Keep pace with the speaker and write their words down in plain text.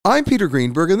I'm Peter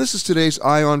Greenberg, and this is today's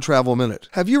Eye on Travel Minute.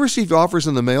 Have you received offers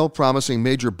in the mail promising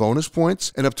major bonus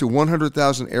points and up to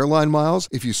 100,000 airline miles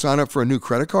if you sign up for a new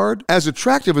credit card? As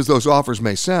attractive as those offers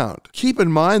may sound, keep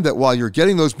in mind that while you're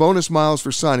getting those bonus miles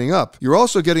for signing up, you're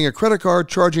also getting a credit card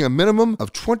charging a minimum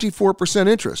of 24%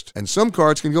 interest, and some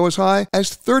cards can go as high as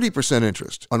 30%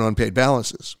 interest on unpaid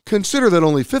balances. Consider that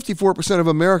only 54% of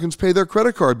Americans pay their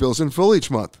credit card bills in full each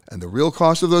month, and the real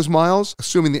cost of those miles,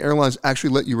 assuming the airlines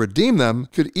actually let you redeem them,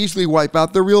 could easily wipe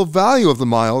out the real value of the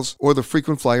miles or the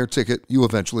frequent flyer ticket you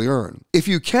eventually earn. If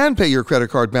you can pay your credit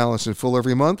card balance in full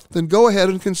every month, then go ahead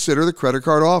and consider the credit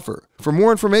card offer. For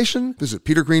more information, visit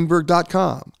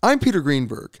petergreenberg.com. I'm Peter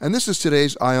Greenberg, and this is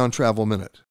today's Eye on Travel Minute.